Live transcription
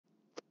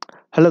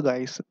Hello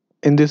guys,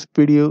 in this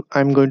video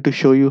I'm going to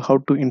show you how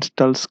to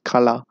install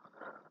Scala.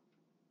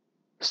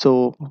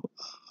 So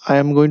I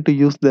am going to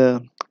use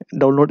the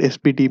download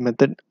SBT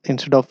method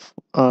instead of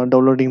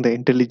downloading the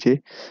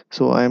IntelliJ.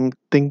 So I am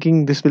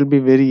thinking this will be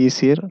very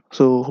easier.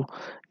 So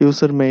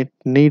user may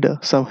need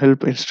some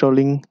help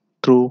installing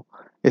through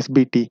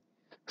SBT.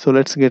 So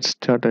let's get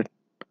started.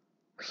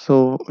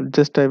 So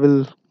just I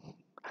will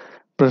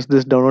press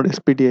this download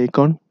SBT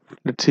icon.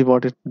 Let's see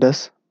what it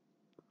does.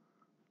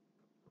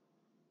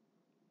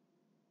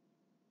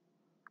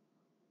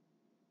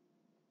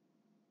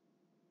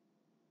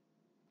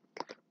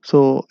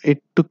 So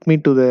it took me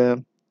to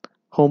the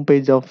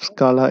homepage of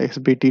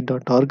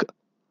scalasbt.org.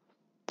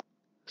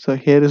 So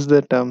here is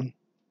that MSI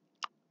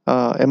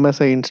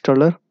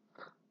installer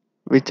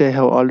which I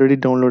have already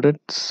downloaded.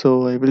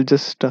 So I will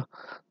just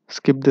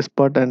skip this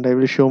part and I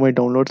will show my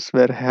downloads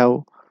where I have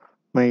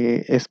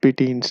my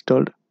SBT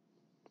installed.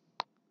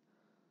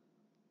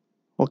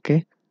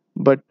 Okay,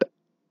 but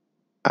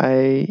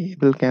I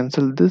will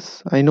cancel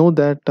this. I know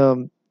that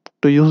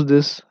to use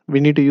this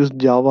we need to use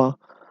Java.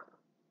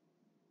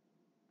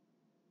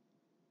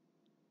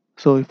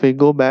 So if I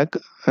go back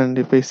and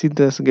if I see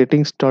this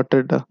getting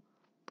started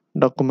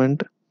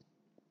document,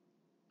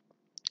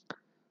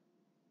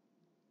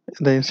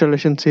 the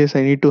installation says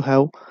I need to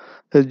have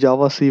a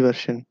Java C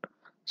version.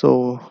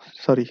 So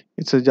sorry,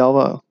 it's a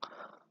Java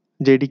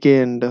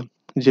JDK and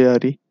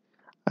JRE.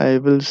 I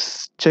will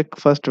check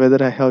first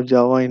whether I have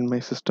Java in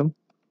my system.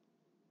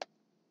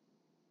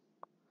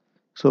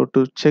 So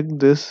to check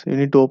this, you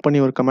need to open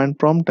your command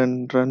prompt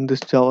and run this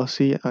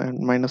javac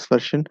and minus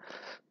version.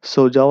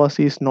 So javac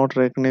is not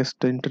recognized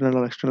the internal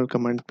or external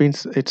command,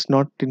 means it's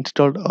not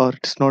installed or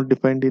it's not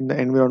defined in the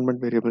environment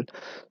variable.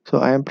 So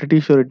I am pretty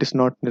sure it is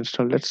not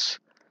installed. Let's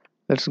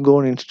go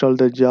and install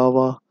the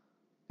Java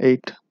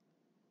 8.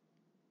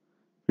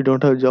 We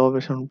don't have Java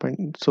version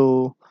 1.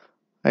 So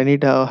I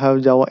need to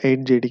have Java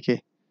 8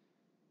 JDK.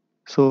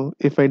 So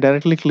if I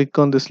directly click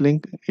on this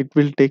link, it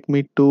will take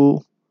me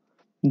to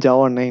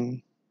Java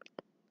 9.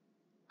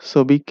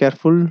 So be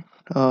careful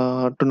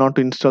to not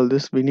install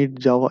this. We need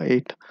Java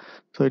 8.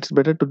 So it's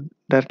better to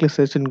directly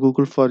search in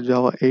Google for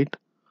Java 8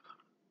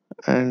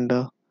 and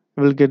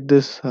we'll get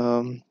this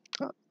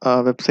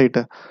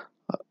website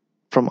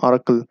from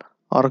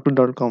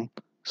oracle.com.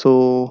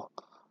 So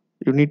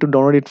you need to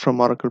download it from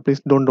Oracle.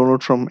 Please don't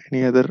download from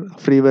any other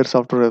freeware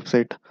software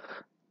website.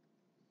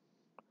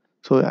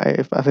 So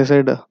as I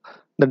said,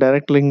 the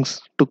direct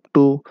links took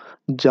to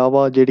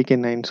Java JDK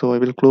 9. So I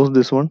will close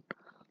this one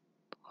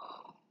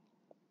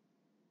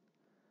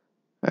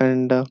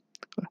and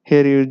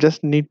here you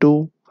just need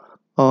to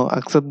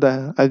accept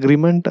the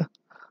agreement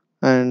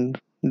and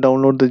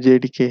download the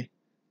JDK.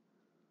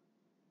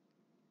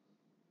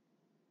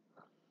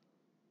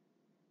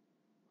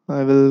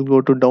 I will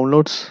go to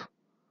downloads.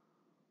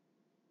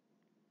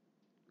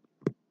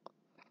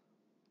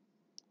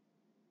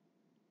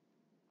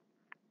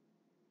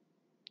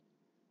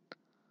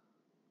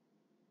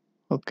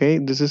 Okay,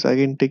 this is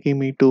again taking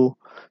me to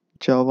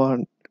Java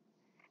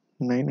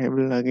 9. I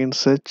will again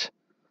search.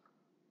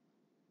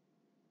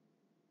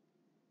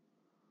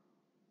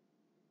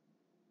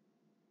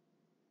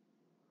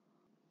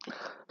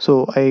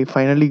 So I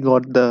finally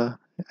got the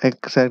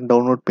exact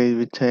download page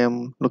which I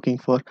am looking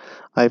for.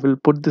 I will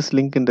put this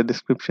link in the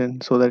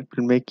description so that it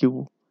will make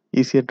you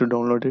easier to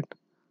download it.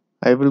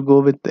 I will go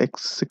with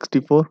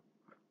x64,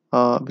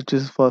 which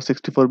is for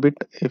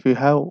 64-bit. If you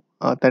have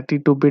a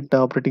 32-bit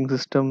operating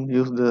system,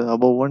 use the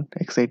above one,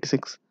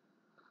 x86.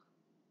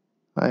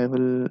 I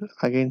will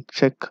again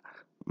check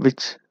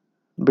which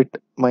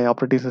bit my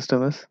operating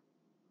system is.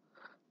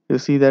 You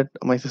see that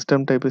my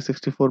system type is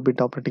 64-bit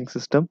operating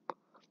system.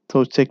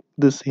 So check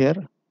this here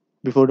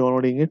before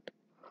downloading it.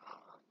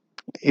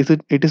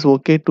 It is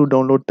okay to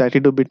download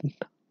 32-bit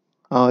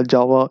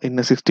Java in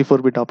a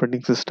 64-bit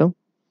operating system.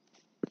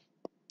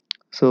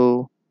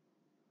 So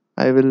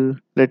I will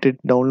let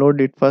it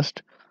download it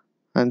first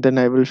and then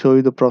I will show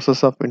you the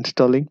process of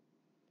installing.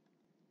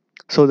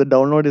 So the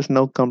download is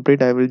now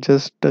complete. I will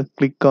just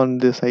click on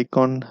this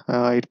icon.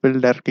 It will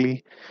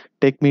directly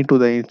take me to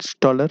the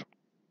installer.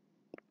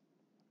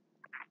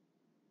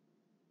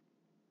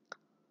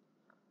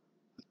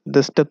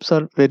 The steps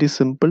are very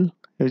simple.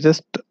 You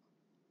just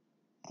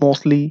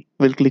mostly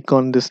will click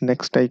on this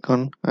next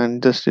icon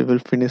and just you will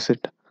finish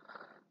it.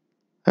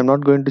 I'm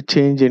not going to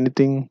change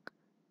anything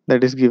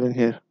that is given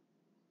here.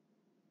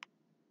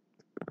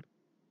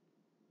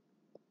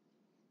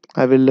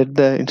 I will let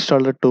the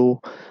installer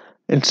to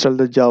install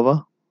the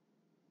Java.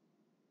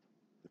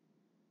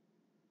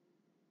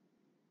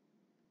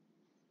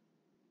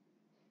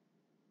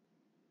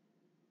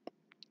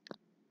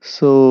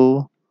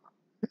 So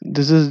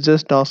this is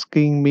just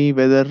asking me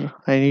whether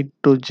I need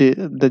to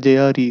the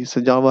JRE,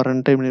 so Java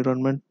runtime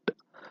environment,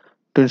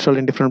 to install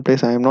in different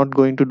place. I am not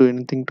going to do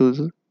anything to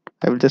this.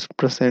 I will just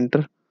press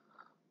enter.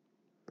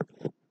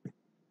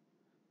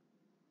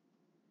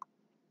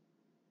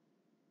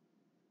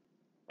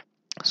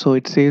 So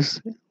it says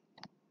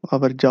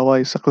our Java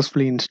is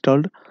successfully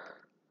installed.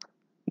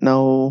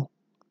 Now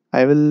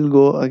I will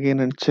go again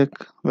and check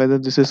whether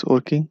this is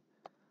working.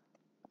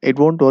 It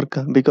won't work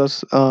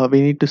because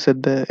we need to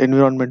set the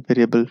environment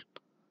variable.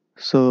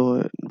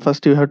 So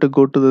first you have to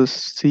go to the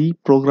C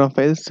program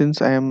file.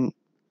 Since I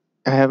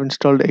have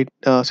installed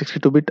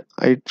 62-bit,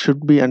 it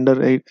should be under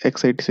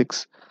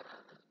x86,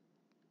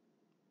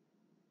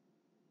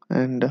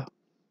 and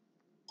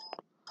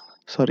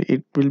sorry,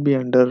 it will be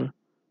under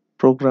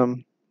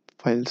program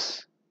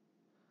files.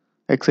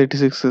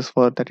 x86 is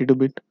for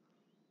 32-bit,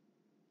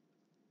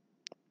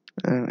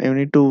 and you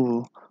need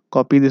to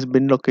copy this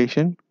bin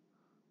location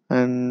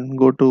and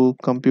go to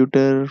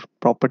computer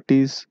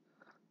properties,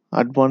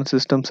 advanced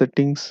system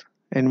settings,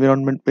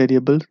 environment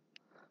variables,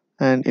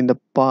 and in the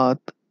path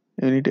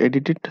you need to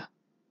edit it.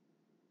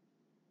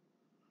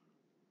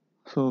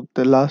 So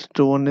the last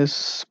one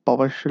is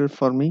PowerShell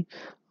for me.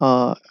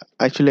 Uh,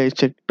 Actually, I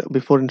checked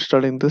before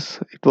installing this;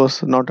 it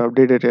was not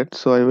updated yet.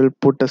 So I will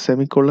put a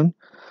semicolon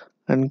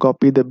and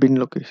copy the bin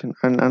location,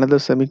 and another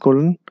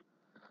semicolon.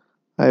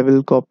 I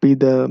will copy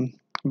the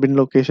bin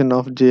location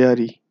of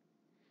JRE.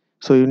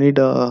 So you need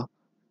to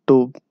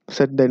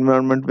set the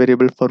environment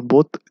variable for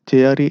both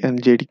JRE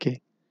and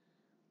JDK.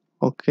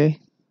 Okay,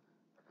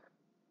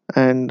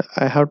 and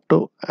I have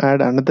to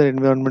add another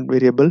environment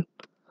variable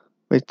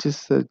which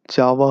is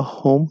Java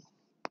home.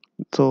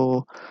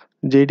 So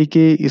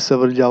JDK is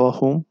our Java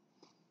home.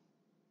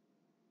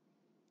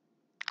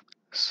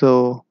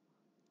 So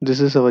this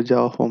is our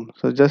Java home.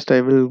 So just I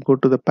will go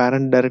to the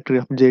parent directory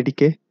of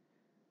JDK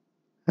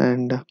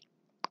and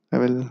I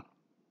will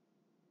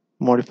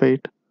modify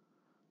it.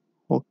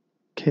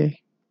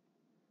 Okay,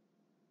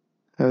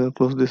 I will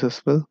close this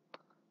as well.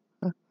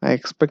 I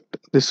expect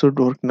this should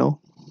work now.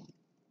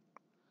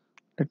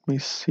 Let me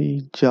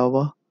see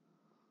Java.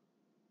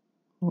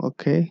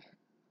 Okay,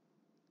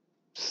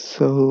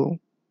 so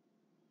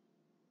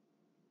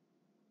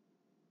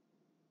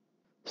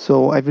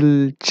I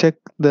will check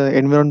the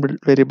environment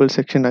variable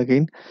section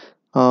again.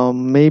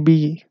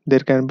 Maybe there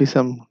can be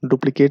some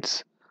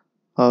duplicates.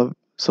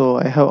 So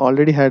I have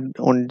already had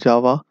on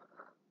Java.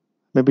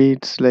 Maybe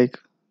it's like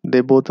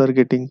they both are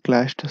getting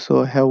clashed.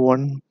 So I have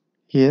one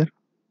here.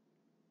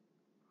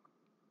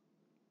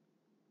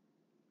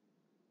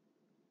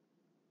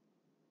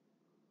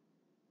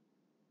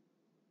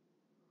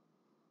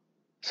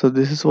 So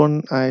this is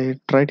one I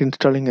tried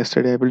installing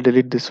yesterday. I will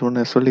delete this one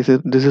as well. This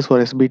is for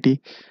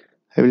SBT.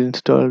 I will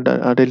install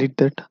delete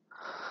that.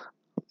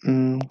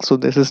 So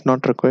this is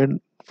not required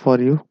for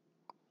you.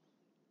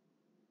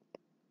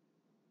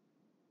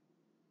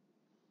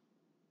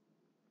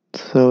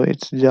 So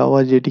it's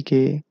Java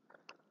JDK.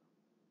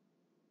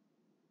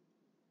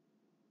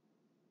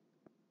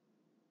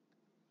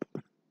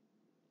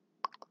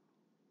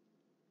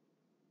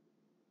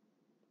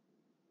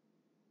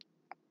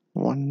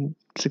 One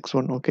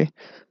 61. Okay.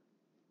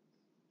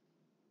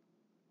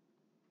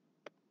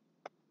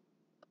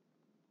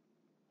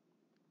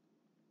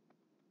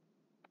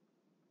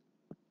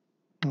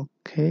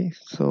 Okay.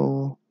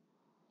 So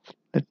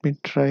let me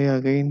try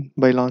again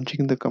by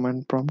launching the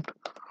command prompt.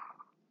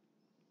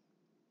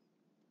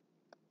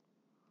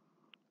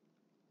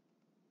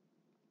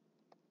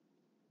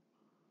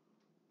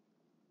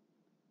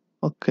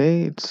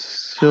 Okay,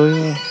 it's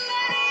showing.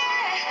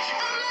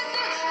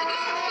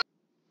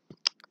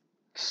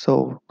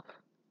 So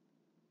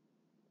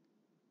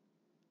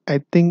I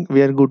think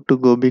we are good to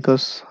go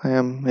because I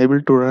am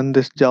able to run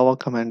this Java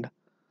command.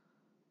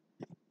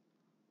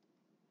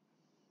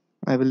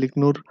 I will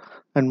ignore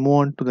and move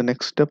on to the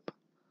next step.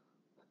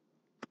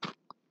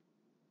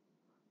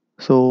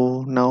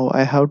 So now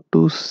I have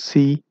to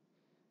see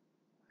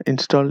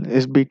install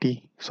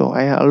SBT. So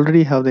I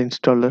already have the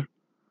installer.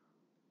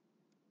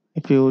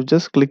 If you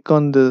just click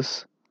on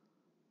this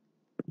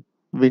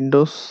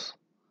Windows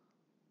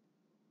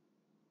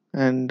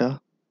and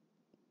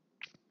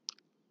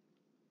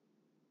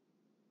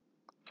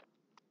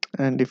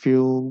if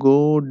you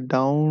go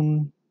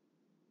down,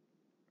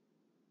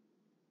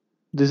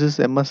 this is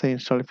MSI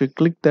install. If you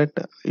click that,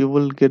 you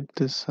will get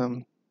this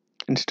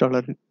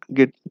installer.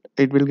 Get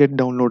it will get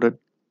downloaded.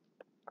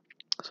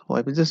 So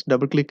I will just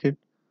double click it,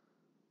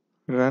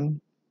 run,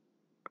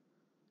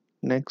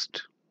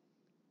 next,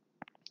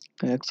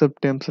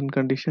 accept terms and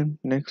condition,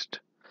 next.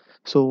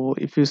 So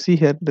if you see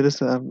here, there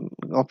is an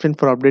option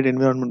for update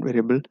environment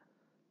variable.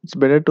 It's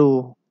better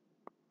to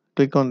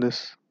click on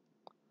this,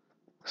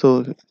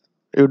 so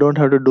you don't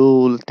have to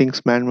do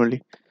things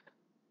manually.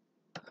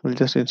 We'll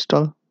just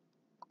install.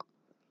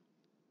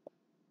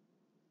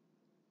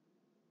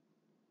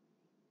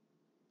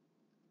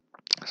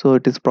 So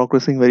it is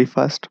progressing very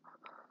fast.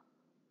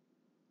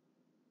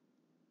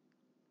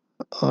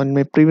 On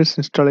my previous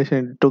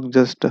installation, it took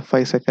just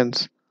 5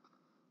 seconds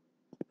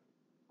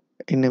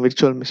in a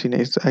virtual machine.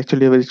 It's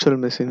actually a virtual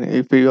machine.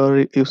 If you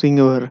are using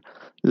your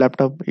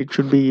laptop, it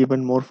should be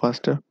even more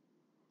faster.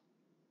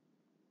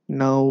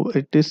 Now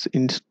it is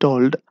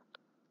installed,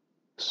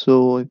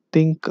 so I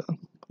think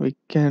we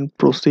can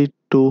proceed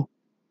to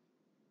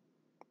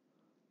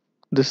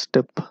this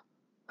step.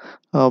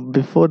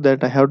 Before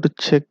that, I have to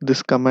check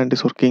this command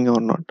is working or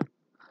not.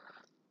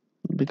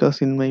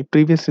 because in my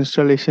previous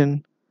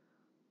installation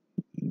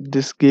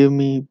this gave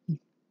me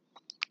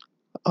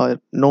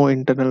no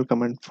internal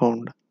command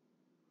found.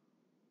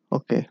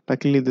 Okay,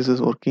 luckily this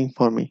is working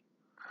for me.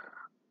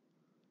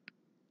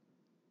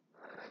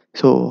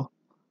 So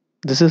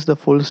this is the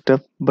full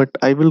step, but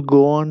I will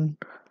go on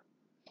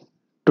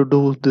to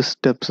do these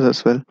steps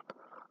as well.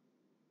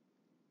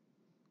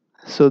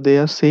 So they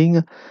are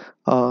saying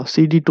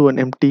cd to an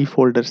empty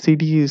folder.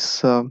 Cd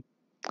is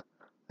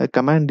a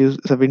command, is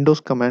a Windows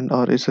command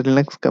or it's a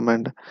Linux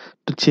command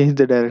to change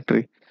the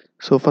directory.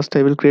 So first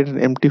I will create an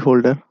empty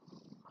folder.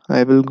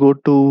 I will go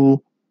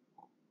to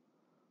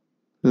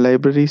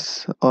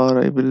libraries,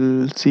 or I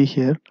will see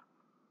here.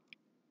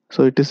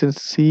 So it is in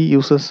C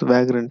uses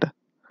Vagrant.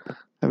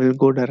 I will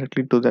go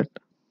directly to that.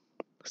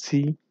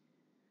 C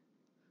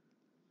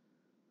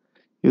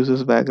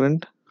uses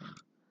Vagrant.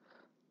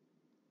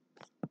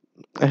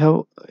 I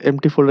have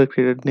empty folder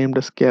created named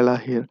as Scala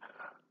here.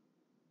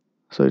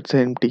 So it's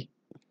empty.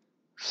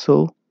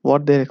 So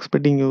what they're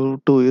expecting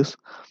you to is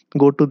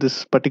go to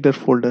this particular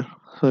folder.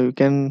 So you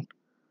can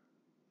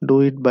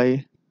do it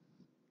by,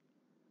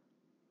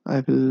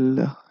 I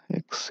will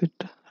exit.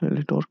 Will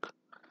it work?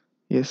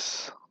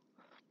 Yes.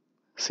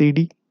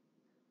 CD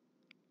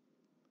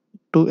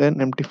to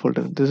an empty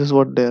folder. This is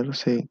what they are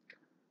saying.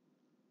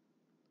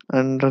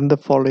 And run the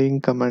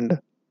following command.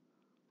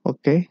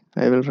 Okay,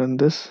 I will run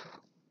this.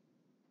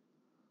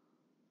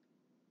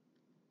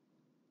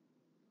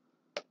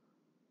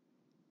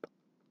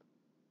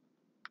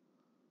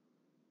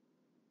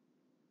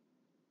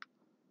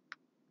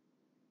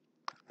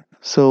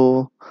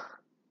 So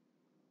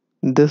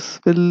this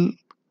will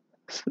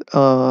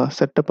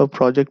set up a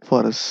project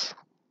for us.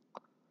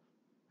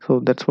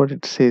 So that's what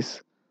it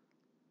says.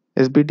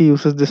 SBT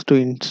uses this to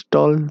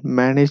install,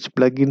 manage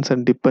plugins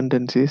and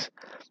dependencies.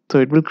 So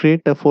it will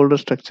create a folder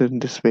structure in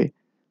this way.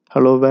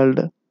 Hello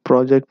world,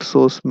 project,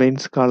 source, main,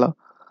 Scala.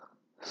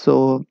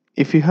 So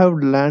if you have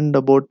learned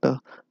about the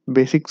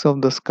basics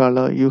of the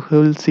Scala, you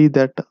will see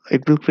that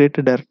it will create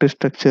a directory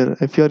structure.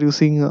 If you are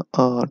using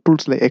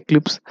tools like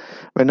Eclipse,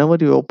 whenever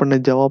you open a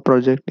Java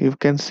project, you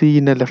can see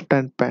in the left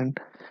hand pane,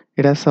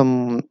 it has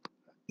some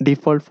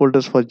default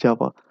folders for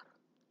Java.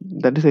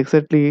 That is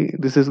exactly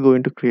this is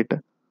going to create.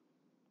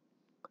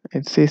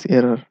 It says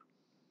error.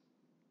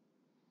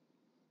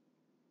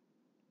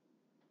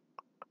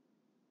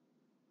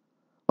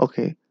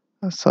 Okay,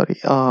 sorry.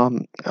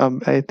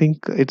 I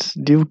think it's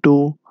due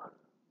to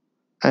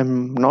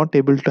I'm not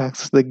able to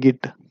access the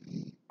Git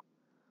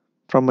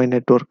from my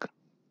network.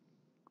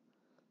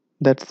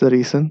 That's the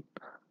reason.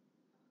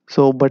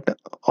 So, but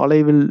all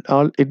it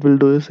will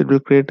do is it will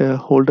create a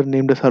folder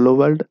named as Hello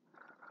World,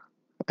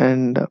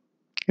 and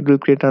it will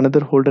create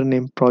another folder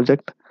named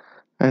Project,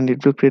 and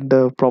it will create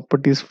the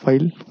properties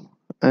file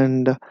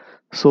and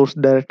source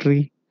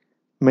directory,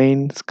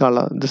 main,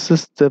 Scala. This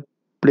is the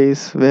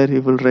place where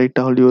you will write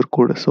all your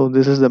code. So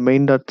this is the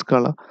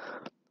main.scala.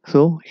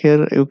 So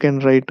here you can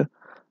write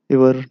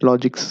your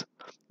logics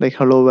like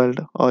hello world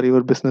or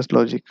your business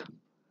logic.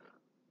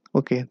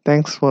 Okay,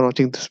 thanks for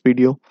watching this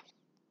video.